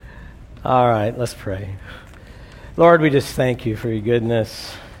All right, let's pray. Lord, we just thank you for your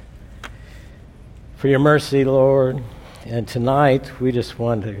goodness, for your mercy, Lord. And tonight, we just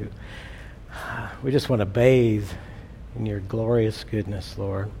want to bathe in your glorious goodness,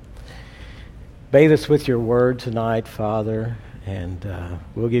 Lord. Bathe us with your word tonight, Father, and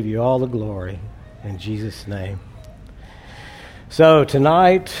we'll give you all the glory in Jesus' name. So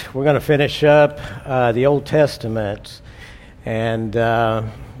tonight, we're going to finish up the Old Testament. And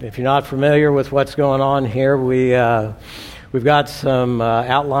if you're not familiar with what's going on here, we've got some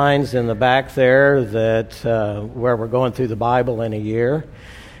outlines in the back there that where we're going through the Bible in a year.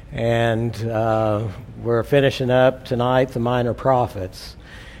 And we're finishing up tonight the Minor Prophets.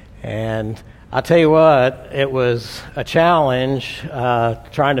 And I'll tell you what, it was a challenge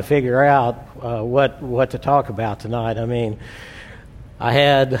trying to figure out what to talk about tonight. I mean, I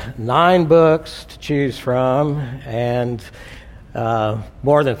had 9 books to choose from and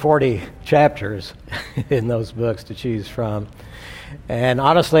more than 40 chapters in those books to choose from. And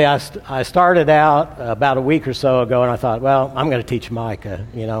honestly, I started out about a week or so ago, and I thought, well, I'm going to teach Micah.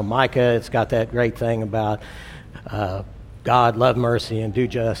 You know, Micah, it's got that great thing about God, love mercy, and do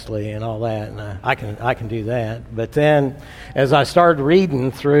justly, and all that. And I can do that. But then, as I started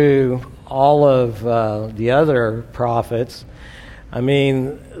reading through all of the other prophets, I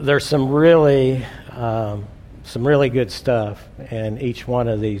mean, there's some really good stuff in each one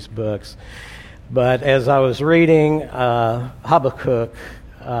of these books. But as I was reading, Habakkuk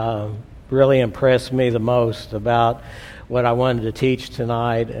really impressed me the most about what I wanted to teach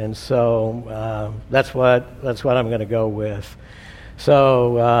tonight, and so that's what I'm going to go with.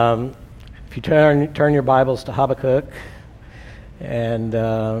 So if you turn your Bibles to Habakkuk, and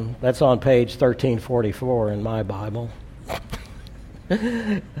that's on page 1344 in my Bible.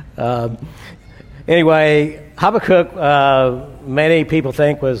 Anyway, Habakkuk, many people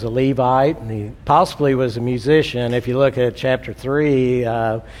think was a Levite, and he possibly was a musician. If you look at chapter 3,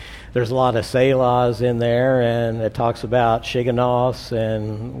 there's a lot of Selahs in there, and it talks about Shiganoths,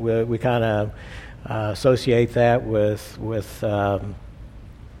 and we kind of associate that with a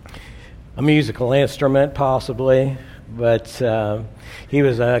musical instrument, possibly. But he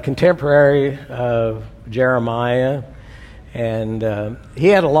was a contemporary of Jeremiah. And he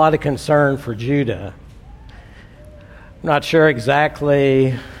had a lot of concern for Judah. I'm not sure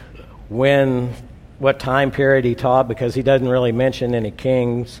exactly what time period he taught, because he doesn't really mention any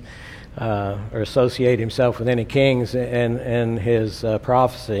kings or associate himself with any kings in his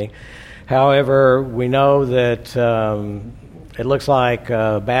prophecy. However, we know that it looks like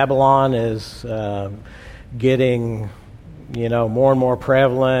Babylon is getting more and more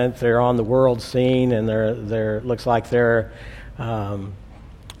prevalent. They're on the world scene, and they're looks like they're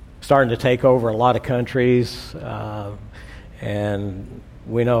starting to take over a lot of countries. And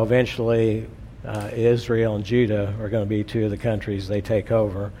we know eventually Israel and Judah are going to be 2 of the countries they take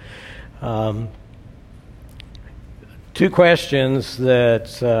over. 2 questions that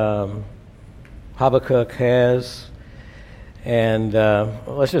Habakkuk has. And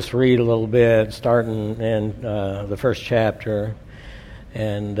let's just read a little bit, starting in the first chapter,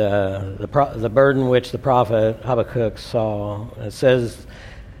 and the burden which the prophet Habakkuk saw. It says,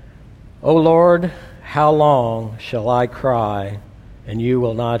 "O Lord, how long shall I cry, and you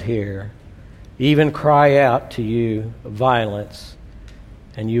will not hear? Even cry out to you violence,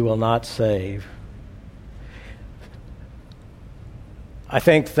 and you will not save." I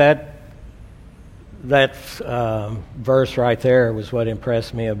think that verse right there was what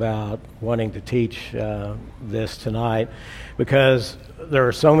impressed me about wanting to teach this tonight, because there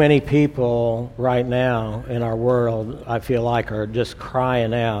are so many people right now in our world, I feel like, are just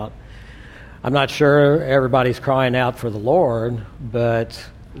crying out. I'm not sure everybody's crying out for the Lord, but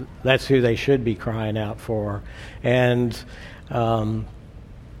that's who they should be crying out for. And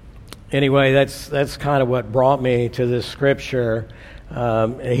anyway, that's kind of what brought me to this scripture.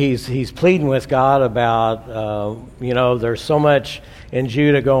 He's pleading with God about, there's so much in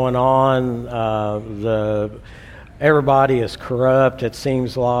Judah going on. Everybody is corrupt, it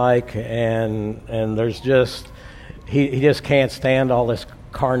seems like, and there's just he just can't stand all this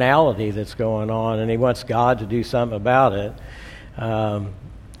carnality that's going on, and he wants God to do something about it.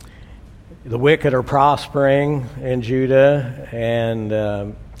 The wicked are prospering in Judah,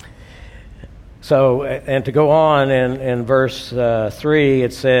 and So, and to go on in verse 3,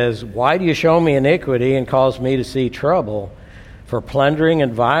 it says, "Why do you show me iniquity and cause me to see trouble? For plundering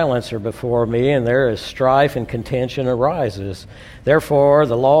and violence are before me, and there is strife and contention arises. Therefore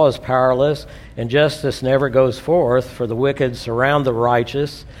the law is powerless, and justice never goes forth, for the wicked surround the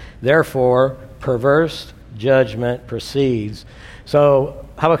righteous. Therefore perverse judgment proceeds. So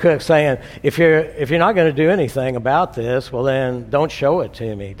Habakkuk's saying, if you're not going to do anything about this, well then don't show it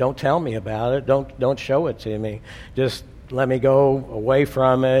to me. Don't tell me about it. Don't show it to me. Just let me go away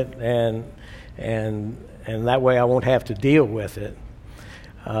from it, and that way I won't have to deal with it.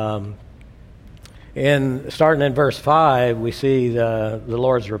 Starting in verse 5, we see the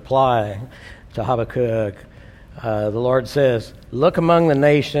Lord's reply to Habakkuk. The Lord says, "Look among the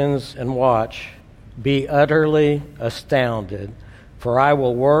nations and watch. Be utterly astounded, for I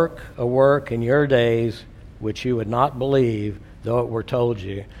will work a work in your days which you would not believe, though it were told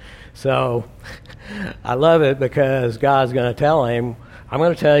you." So I love it because God's going to tell him, I'm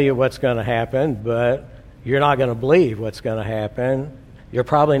going to tell you what's going to happen, but you're not going to believe what's going to happen. You're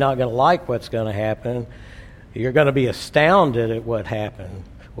probably not going to like what's going to happen. You're going to be astounded at what happened,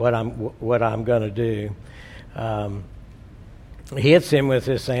 what I'm going to do. He hits him with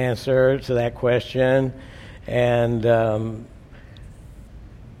this answer to that question, and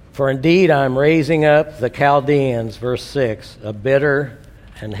for indeed I'm raising up the Chaldeans, verse 6, a bitter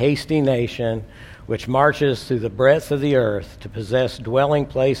and hasty nation, which marches through the breadth of the earth to possess dwelling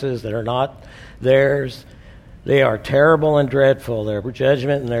places that are not theirs. They are terrible and dreadful. Their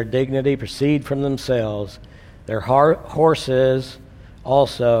judgment and their dignity proceed from themselves. Their horses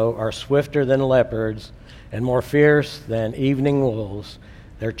also are swifter than leopards and more fierce than evening wolves.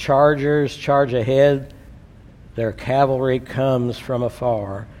 Their chargers charge ahead. Their cavalry comes from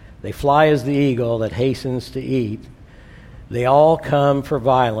afar. They fly as the eagle that hastens to eat. They all come for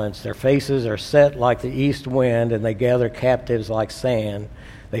violence. Their faces are set like the east wind, and they gather captives like sand.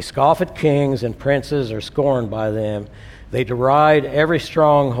 They scoff at kings, and princes are scorned by them. They deride every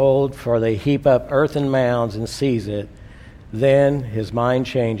stronghold, for they heap up earthen mounds and seize it. Then his mind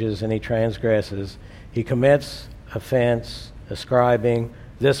changes, and he transgresses. He commits offense, ascribing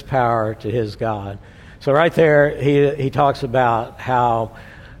this power to his God. So right there, he talks about how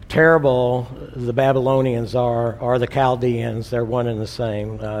terrible the Babylonians are, or the Chaldeans. They're one and the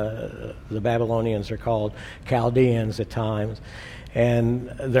same. The Babylonians are called Chaldeans at times. And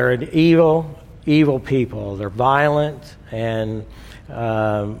they're an evil people. They're violent, and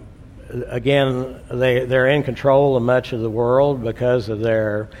again, they're in control of much of the world because of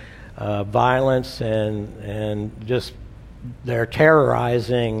their violence, and just they're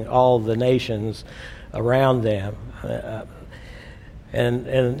terrorizing all the nations around them.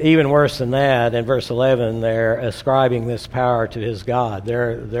 And even worse than that, in verse 11, they're ascribing this power to his God.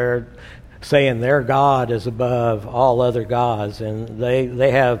 They're saying their God is above all other gods, and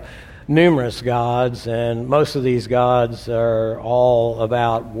they have numerous gods, and most of these gods are all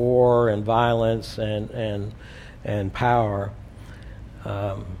about war and violence and power,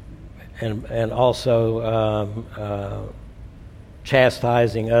 and also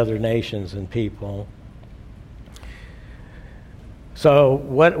chastising other nations and people. So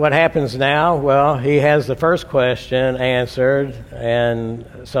what happens now? Well, he has the first question answered, and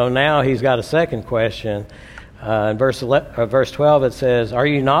so now he's got a second question. In verse 12 it says, "Are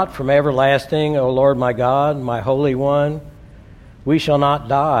you not from everlasting, O Lord my God, my Holy One? We shall not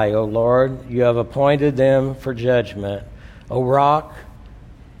die, O Lord. You have appointed them for judgment. O Rock,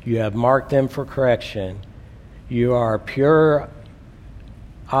 you have marked them for correction. You are purer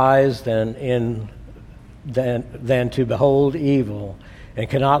eyes than to behold evil, and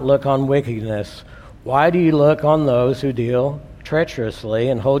cannot look on wickedness. Why do you look on those who deal treacherously,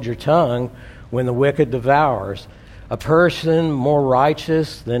 and hold your tongue when the wicked devours a person more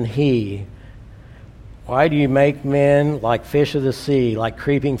righteous than he? Why do you make men like fish of the sea, like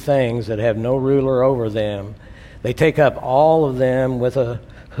creeping things that have no ruler over them? They take up all of them with a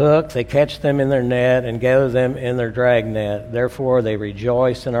hook. They catch them in their net and gather them in their dragnet. Therefore they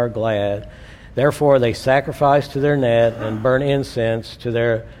rejoice and are glad. Therefore they sacrifice to their net and burn incense to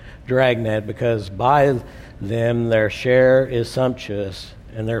their dragnet, because by them their share is sumptuous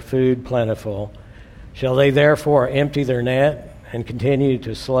and their food plentiful. Shall they therefore empty their net and continue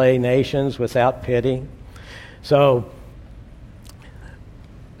to slay nations without pity?" So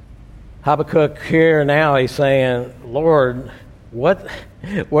Habakkuk here now, he's saying, Lord, what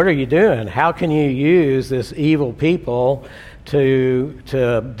are you doing? How can you use this evil people to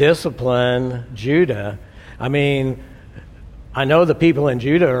discipline Judah? I mean, I know the people in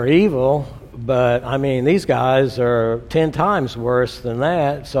Judah are evil, but I mean, these guys are 10 times worse than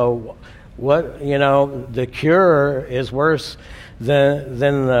that. So the cure is worse than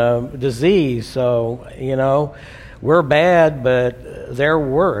the disease. So, we're bad, but they're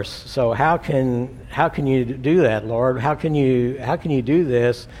worse. So how can you do that, Lord? How can you do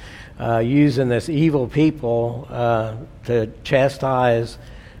this using this evil people to chastise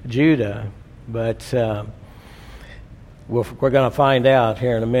Judah? But we're going to find out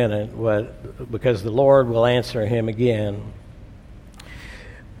here in a minute because the Lord will answer him again.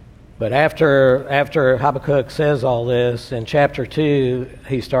 But after Habakkuk says all this, in chapter 2,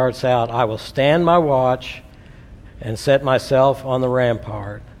 he starts out, I will stand my watch and set myself on the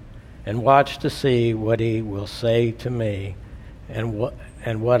rampart and watch to see what he will say to me and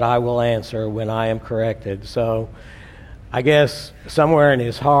what I will answer when I am corrected. So I guess somewhere in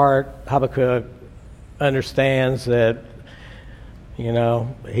his heart, Habakkuk understands that,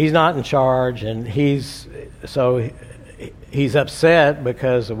 he's not in charge, and he's upset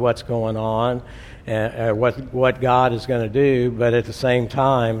because of what's going on and what God is going to do. But at the same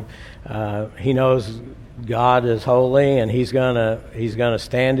time, he knows God is holy, and he's going to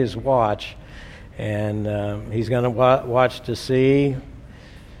stand his watch, and he's going to watch to see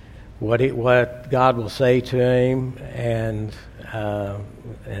what God will say to him, and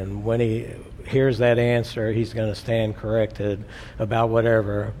when he hears that answer, he's going to stand corrected about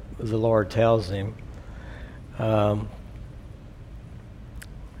whatever the Lord tells him.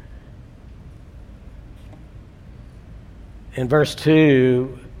 In verse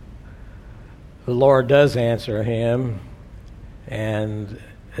 2, the Lord does answer him, and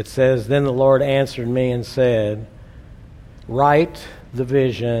it says, Then the Lord answered me and said, Write the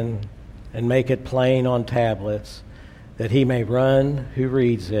vision and make it plain on tablets, that he may run who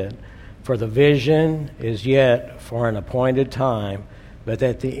reads it. For the vision is yet for an appointed time, but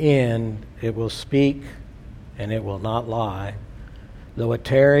at the end it will speak, and it will not lie. Though it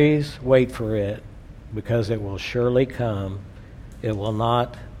tarries, wait for it, because it will surely come. It will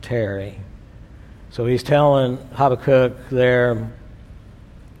not tarry. So he's telling Habakkuk there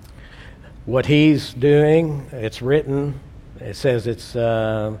what he's doing. It's written. It says it's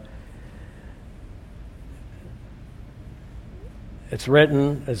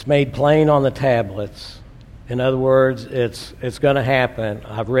written. It's made plain on the tablets. In other words, it's going to happen.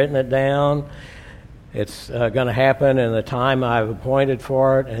 I've written it down. It's going to happen in the time I've appointed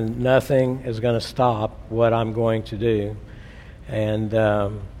for it, and nothing is going to stop what I'm going to do. And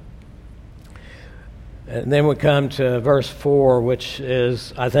then we come to verse 4, which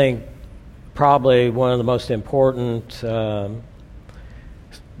is, I think, probably one of the most important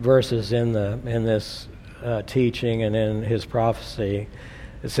verses in this teaching and in his prophecy.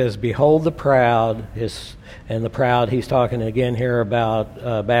 It says, Behold the proud, and the proud, he's talking again here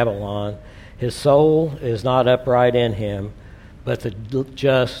about Babylon. His soul is not upright in him, but the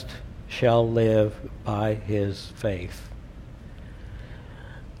just shall live by his faith.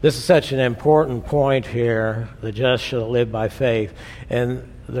 This is such an important point here, the just shall live by faith.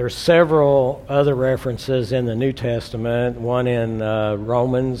 And there's several other references in the New Testament, one in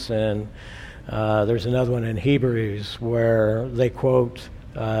Romans, and there's another one in Hebrews where they quote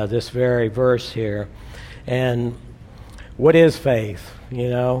this very verse here. And what is faith?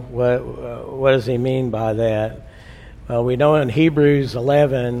 What does he mean by that? Well, we know in Hebrews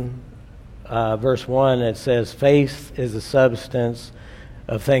 11, verse 1, it says, Faith is the substance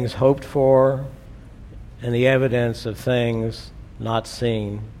of things hoped for and the evidence of things not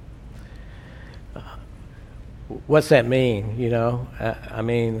seen. What's that mean?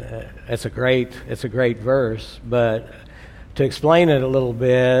 It's a great verse, but to explain it a little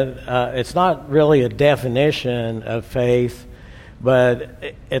bit, it's not really a definition of faith,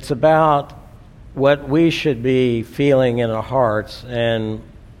 but it's about what we should be feeling in our hearts, and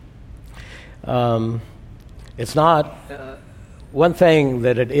it's not. One thing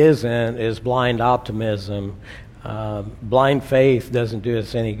that it isn't is blind optimism. Blind faith doesn't do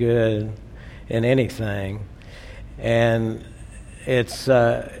us any good in anything. And it's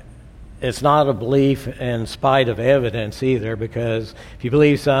not a belief in spite of evidence either, because if you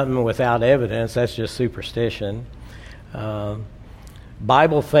believe something without evidence, that's just superstition.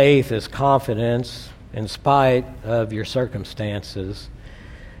 Bible faith is confidence in spite of your circumstances.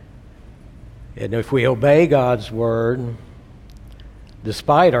 And if we obey God's word,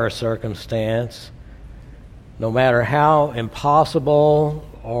 despite our circumstance, no matter how impossible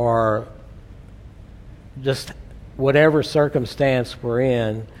or just whatever circumstance we're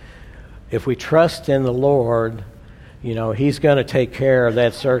in, if we trust in the Lord, He's going to take care of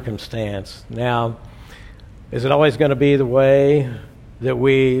that circumstance. Now, is it always going to be the way that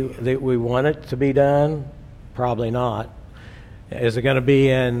we want it to be done? Probably not. Is it going to be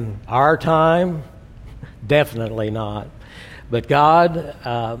in our time? Definitely not. But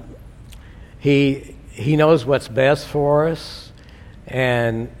God, He knows what's best for us,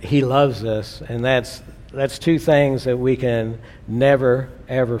 and He loves us, and that's two things that we can never,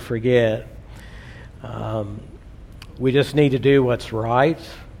 ever forget. We just need to do what's right,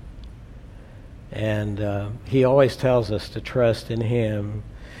 and if we obey God's word, despite our circumstances, no matter how impossible or just whatever circumstance we're in, if we trust in the Lord, He's going to take care of that circumstance. Now, is it always going to be the way that we want it to be done? Probably not. Is it going to be in our time? Definitely not. But God, He knows what's best for us, and He loves us, and that's two things that we can never, ever forget. And he always tells us to trust in him.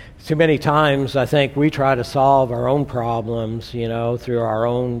 Too many times, I think, we try to solve our own problems, through our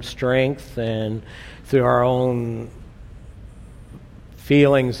own strength and through our own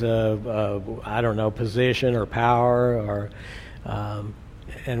feelings of position or power, or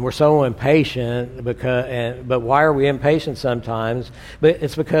and we're so impatient but why are we impatient sometimes? But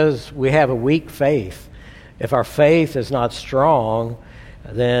it's because we have a weak faith. If our faith is not strong,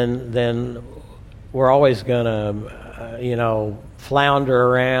 then we're always going to flounder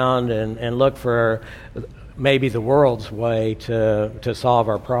around and look for maybe the world's way to solve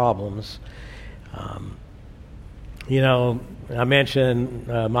our problems. I mentioned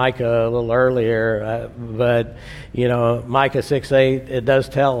Micah a little earlier, but Micah 6:8, it does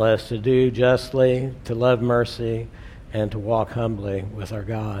tell us to do justly, to love mercy, and to walk humbly with our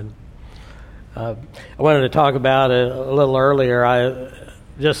God. I wanted to talk about it a little earlier.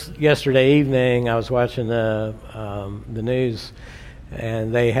 Just yesterday evening, I was watching the news,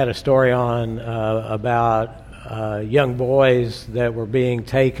 and they had a story on about young boys that were being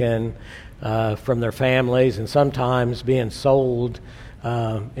taken from their families and sometimes being sold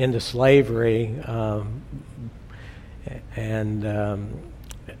into slavery.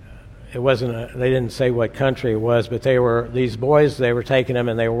 It wasn't. They didn't say what country it was, but these boys. They were taking them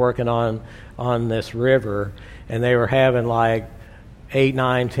and they were working on this river, and they were having like 8,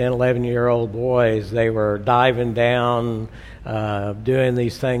 9, 10, 11-year-old boys. They were diving down, doing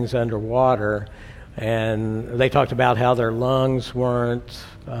these things underwater, and they talked about how their lungs weren't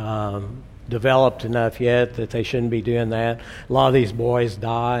developed enough yet, that they shouldn't be doing that. A lot of these boys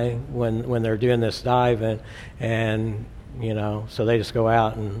die when they're doing this diving, and so they just go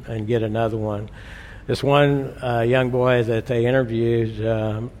out and get another one. This one young boy that they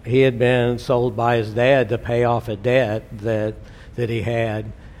interviewed, he had been sold by his dad to pay off a debt that he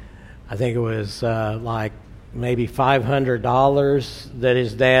had. I think it was like maybe $500 that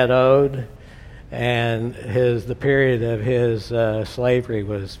his dad owed, and the period of his slavery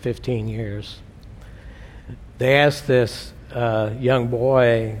was 15 years. They asked this young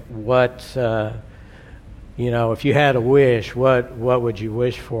boy, what if you had a wish, what would you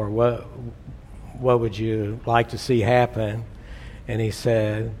wish for? What would you like to see happen? And he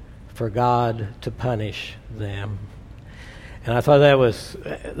said, for God to punish them. And I thought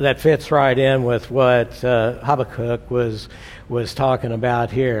that fits right in with what Habakkuk was talking about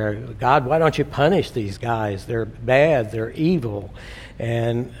here. God, why don't you punish these guys? They're bad, they're evil.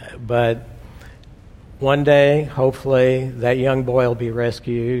 But one day, hopefully, that young boy will be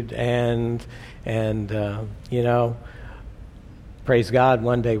rescued, and praise God,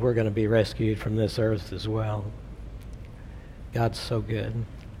 one day we're going to be rescued from this earth as well. God's so good.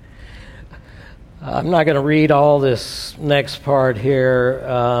 I'm not going to read all this next part here.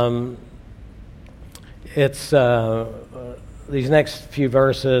 These next few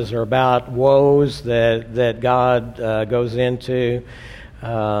verses are about woes that God goes into.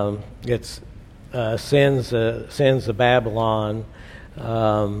 It's sins of Babylon.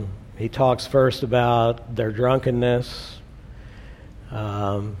 He talks first about their drunkenness.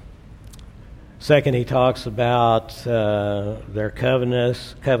 Second, he talks about their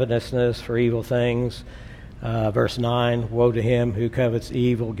covetousness for evil things. Verse 9, woe to him who covets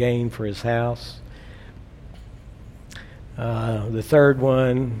evil gain for his house. The third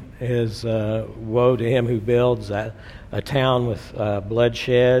one is woe to him who builds a town with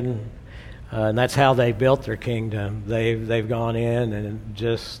bloodshed. And that's how they built their kingdom. They've gone in and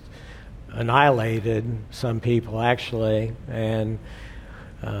just annihilated some people, actually. And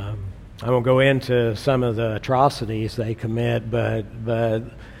I won't go into some of the atrocities they commit, but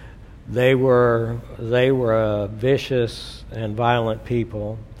they were a vicious and violent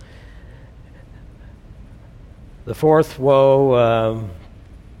people. The fourth woe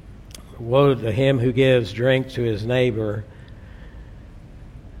to him who gives drink to his neighbor,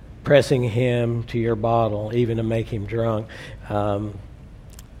 pressing him to your bottle, even to make him drunk.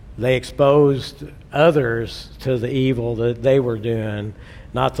 They exposed others to the evil that they were doing.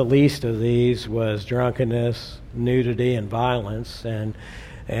 Not the least of these was drunkenness, nudity, and violence. And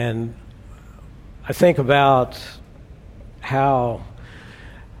I think about how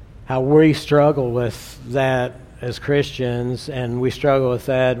we struggle with that as Christians, and we struggle with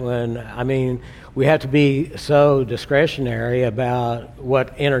that we have to be so discretionary about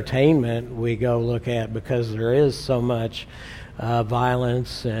what entertainment we go look at, because there is so much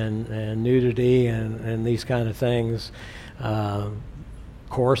violence and nudity and these kind of things.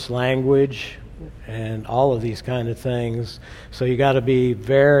 Coarse language and all of these kind of things. So you got to be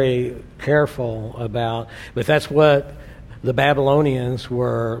very careful about. But that's what the Babylonians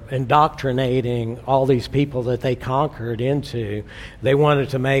were indoctrinating all these people that they conquered into. They wanted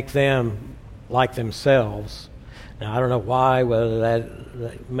to make them like themselves. Now, I don't know why, whether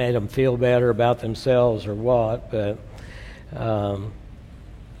that made them feel better about themselves or what, but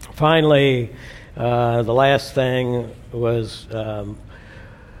finally, the last thing was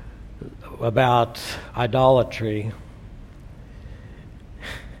about idolatry.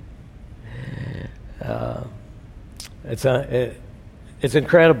 It's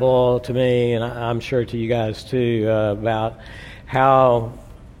incredible to me, and I'm sure to you guys too, about how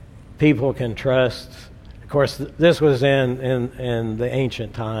people can trust. Of course, this was in the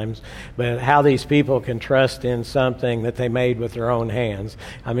ancient times, but how these people can trust in something that they made with their own hands.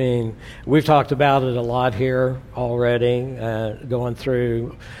 I mean, we've talked about it a lot here already, going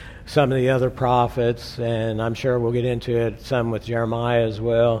through some of the other prophets, and I'm sure we'll get into it some with Jeremiah as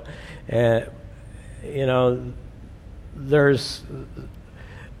well. You know,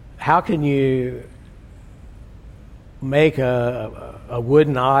 how can you make a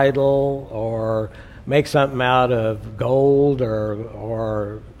wooden idol or make something out of gold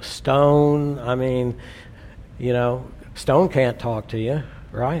or stone? I mean, you know, stone can't talk to you,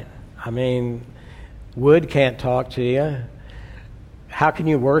 right? I mean, wood can't talk to you. How can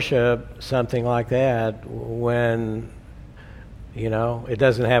you worship something like that when, you know, it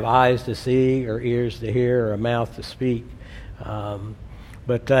doesn't have eyes to see or ears to hear or a mouth to speak?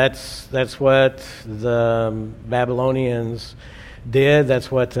 But that's what the Babylonians did.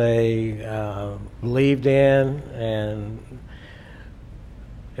 That's what they believed in, and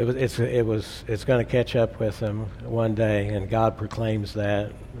it's going to catch up with them one day. And God proclaims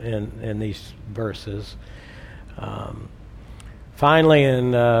that in these verses. Finally,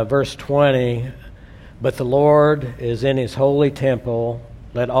 in verse 20, but the Lord is in his holy temple.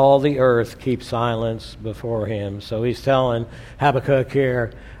 Let all the earth keep silence before him. So he's telling Habakkuk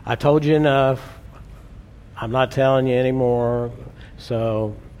here, I told you enough. I'm not telling you anymore.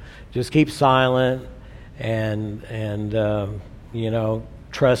 So just keep silent and you know,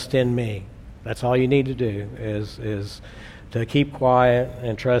 trust in me. That's all you need to do is to keep quiet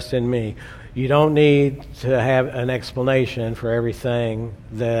and trust in me. You don't need to have an explanation for everything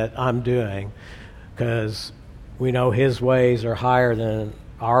that I'm doing, because we know his ways are higher than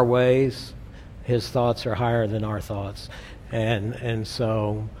our ways. His thoughts are higher than our thoughts. And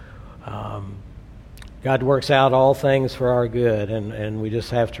so God works out all things for our good, and we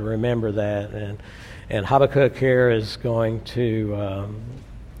just have to remember that. And Habakkuk here is going to,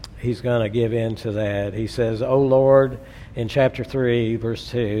 he's going to give in to that. He says, O Lord, in chapter 3,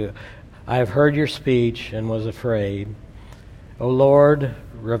 verse 2, I have heard your speech and was afraid. O Lord,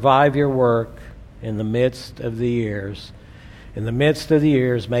 revive your work in the midst of the years. In the midst of the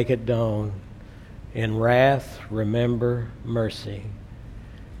years, make it known. In wrath, remember mercy.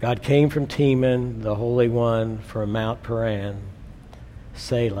 God came from Teman, the Holy One from Mount Paran.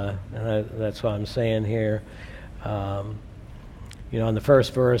 Selah. And that's what I'm saying here. You know, in the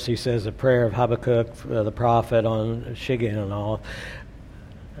first verse, he says a prayer of Habakkuk, the prophet, on Shigin and all.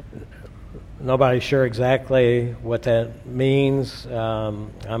 Nobody's sure exactly what that means. I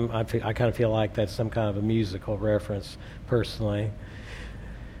kind of feel like that's some kind of a musical reference, personally.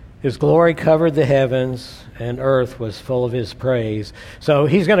 His glory covered the heavens, and earth was full of his praise. So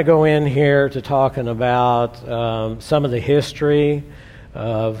he's going to go in here to talking about some of the history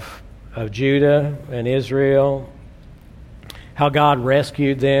of Judah and Israel, how God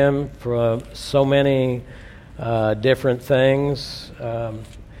rescued them from so many different things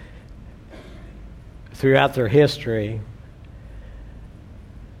throughout their history.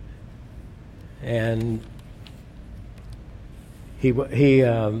 And he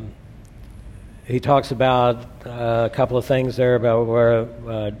talks about a couple of things there about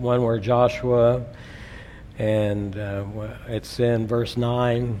where Joshua, and it's in verse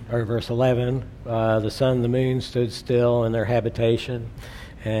 9 or verse 11. The sun and the moon stood still in their habitation,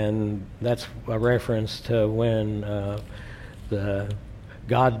 and that's a reference to when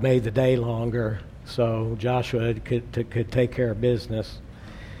God made the day longer, so Joshua could take care of business.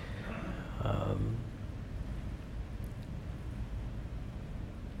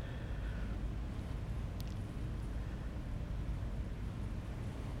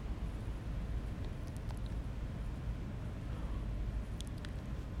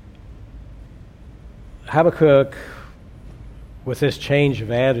 Habakkuk, with this change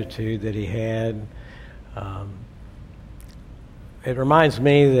of attitude that he had, it reminds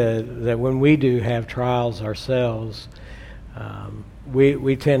me that when we do have trials ourselves,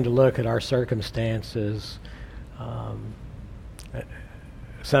 we tend to look at our circumstances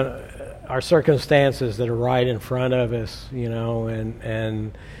our circumstances that are right in front of us,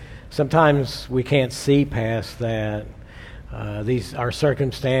 and sometimes we can't see past that. Our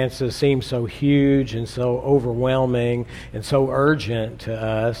circumstances seem so huge and so overwhelming and so urgent to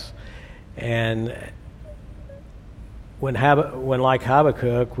us. And when like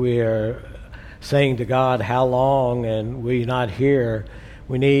Habakkuk, we are saying to God, how long, and we not hear,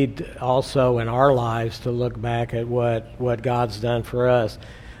 we need also in our lives to look back at what God's done for us.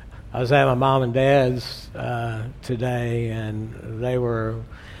 I was at my mom and dad's today, and they were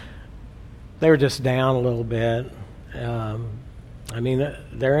just down a little bit. They're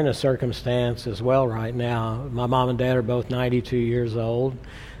in a circumstance as well right now. My mom and dad are both 92 years old.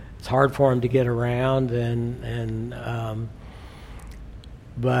 It's hard for them to get around,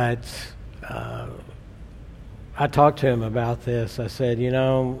 but I talked to him about this. I said,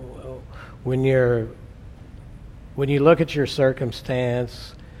 when you look at your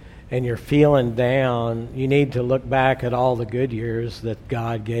circumstance and you're feeling down, you need to look back at all the good years that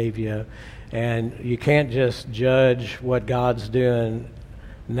God gave you. And you can't just judge what God's doing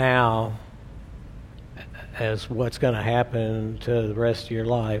now as what's going to happen to the rest of your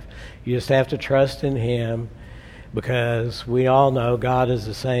life. You just have to trust in Him, because we all know God is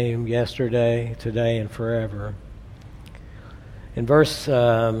the same yesterday, today, and forever.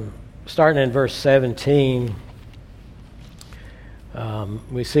 Starting in verse 17,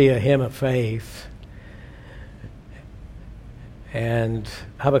 we see a hymn of faith. And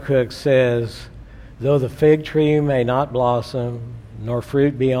Habakkuk says, though the fig tree may not blossom, nor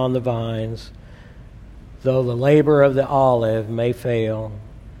fruit be on the vines, though the labor of the olive may fail,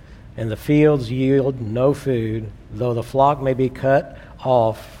 and the fields yield no food, though the flock may be cut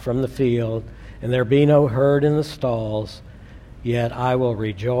off from the field, and there be no herd in the stalls, yet I will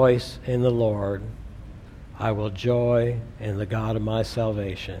rejoice in the Lord. I will joy in the God of my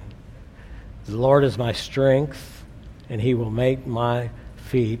salvation. The Lord is my strength, and He will make my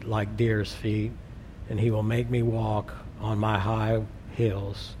feet like deer's feet, and He will make me walk on my high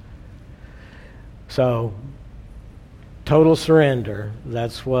hills. So, total surrender.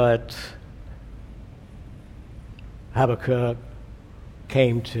 That's what Habakkuk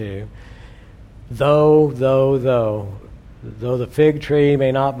came to. Though the fig tree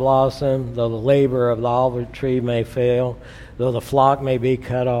may not blossom, though the labor of the olive tree may fail, though the flock may be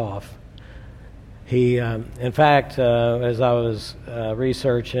cut off. He, in fact, as I was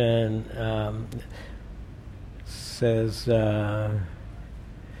researching, says the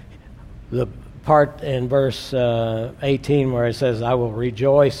part in verse 18 where it says, I will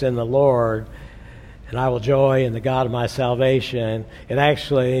rejoice in the Lord, and I will joy in the God of my salvation. It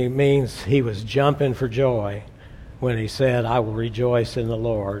actually means he was jumping for joy when he said, I will rejoice in the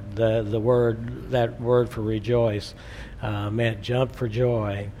Lord. That word for rejoice meant jump for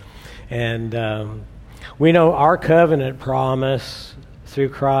joy. And we know our covenant promise through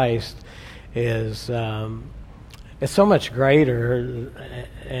Christ is so much greater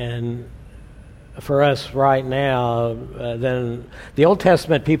and for us right now than the Old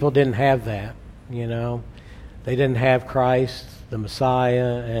Testament people didn't have that. They didn't have Christ, the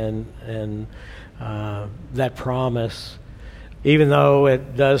Messiah, and that promise. Even though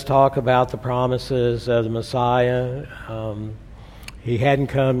it does talk about the promises of the Messiah, he hadn't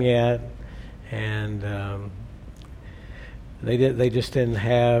come yet, and they just didn't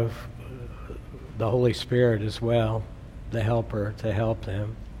have the Holy Spirit as well, the Helper, to help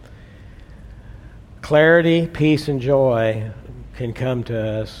them. Clarity, peace, and joy can come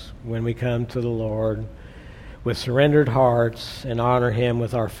to us when we come to the Lord with surrendered hearts and honor Him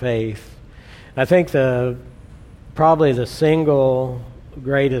with our faith. I think probably the single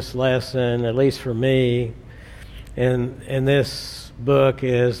greatest lesson, at least for me, in this book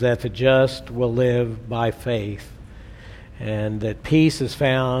is that the just will live by faith, and that peace is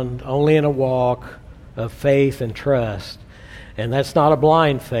found only in a walk of faith and trust. And that's not a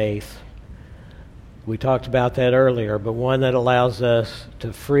blind faith. We talked about that earlier, but one that allows us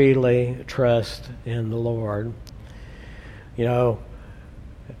to freely trust in the Lord.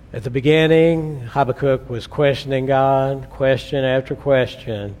 At the beginning, Habakkuk was questioning God, question after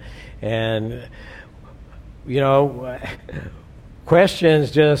question. And, questions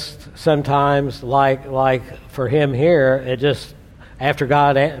just sometimes, like for him here, it just, after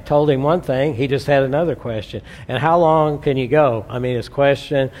God told him one thing, he just had another question. And how long can you go? It's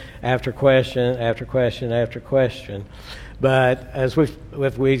question after question after question after question. But as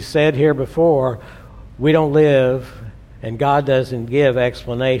we've said here before, we don't live, and God doesn't give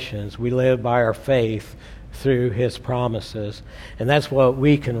explanations. We live by our faith through His promises. And that's what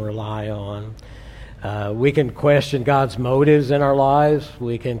we can rely on. We can question God's motives in our lives.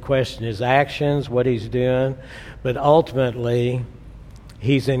 We can question His actions, what He's doing. But ultimately,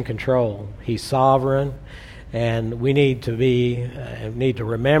 He's in control. He's sovereign. And we need to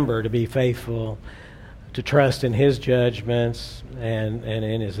remember to be faithful, to trust in His judgments and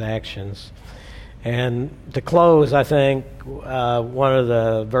in His actions. And to close, I think one of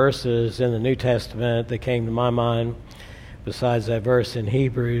the verses in the New Testament that came to my mind, besides that verse in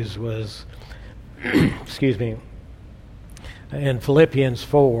Hebrews, was, excuse me, in Philippians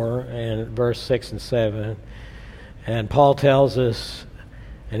 4 and verse 6 and 7. And Paul tells us,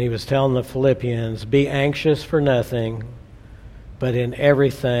 and he was telling the Philippians, be anxious for nothing, but in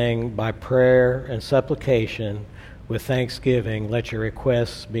everything by prayer and supplication with thanksgiving let your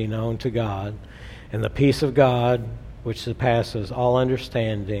requests be known to God. And the peace of God, which surpasses all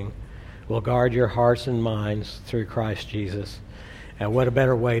understanding, will guard your hearts and minds through Christ Jesus. And what a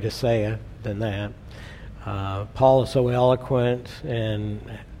better way to say it than that. Paul is so eloquent in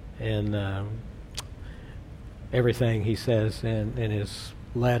everything he says in his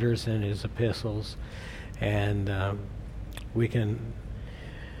letters and his epistles, and we can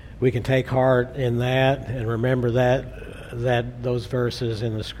take heart in that and remember that those verses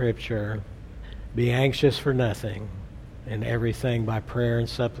in the Scripture. Be anxious for nothing, in everything by prayer and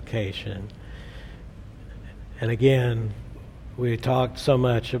supplication. And again, we talked so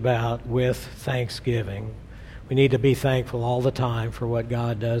much about with thanksgiving. We need to be thankful all the time for what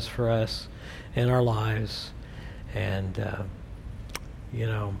God does for us in our lives. And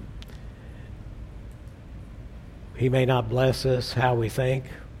He may not bless us how we think,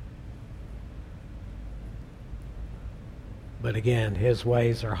 but again, His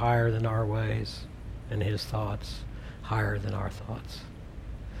ways are higher than our ways, and His thoughts higher than our thoughts.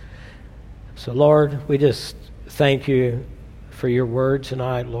 So, Lord, we just thank You for Your word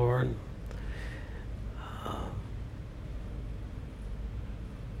tonight, Lord.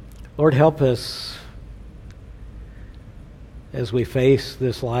 Lord, help us as we face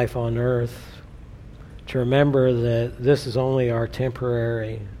this life on earth to remember that this is only our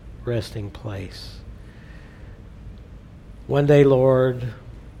temporary resting place. One day, Lord,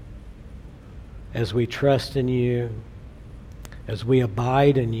 as we trust in You, as we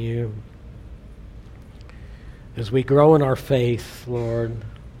abide in You, as we grow in our faith, Lord,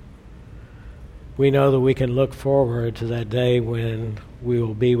 we know that we can look forward to that day when we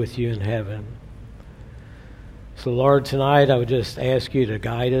will be with You in heaven. So, Lord, tonight I would just ask You to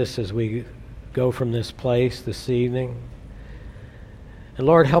guide us as we go from this place this evening. And,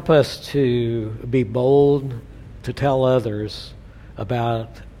 Lord, help us to be bold to tell others about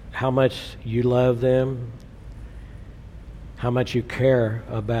how much You love them, how much You care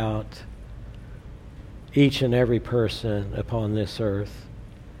about each and every person upon this earth.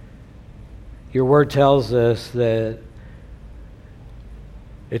 Your word tells us that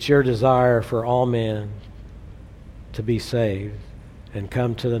it's Your desire for all men to be saved and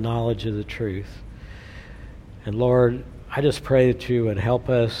come to the knowledge of the truth. And Lord, I just pray that You would help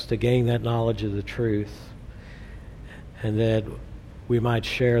us to gain that knowledge of the truth, and that we might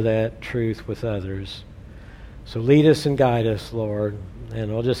share that truth with others. So lead us and guide us, Lord,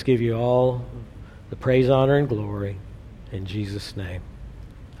 and I'll just give You all the praise, honor, and glory in Jesus' name.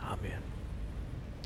 Amen.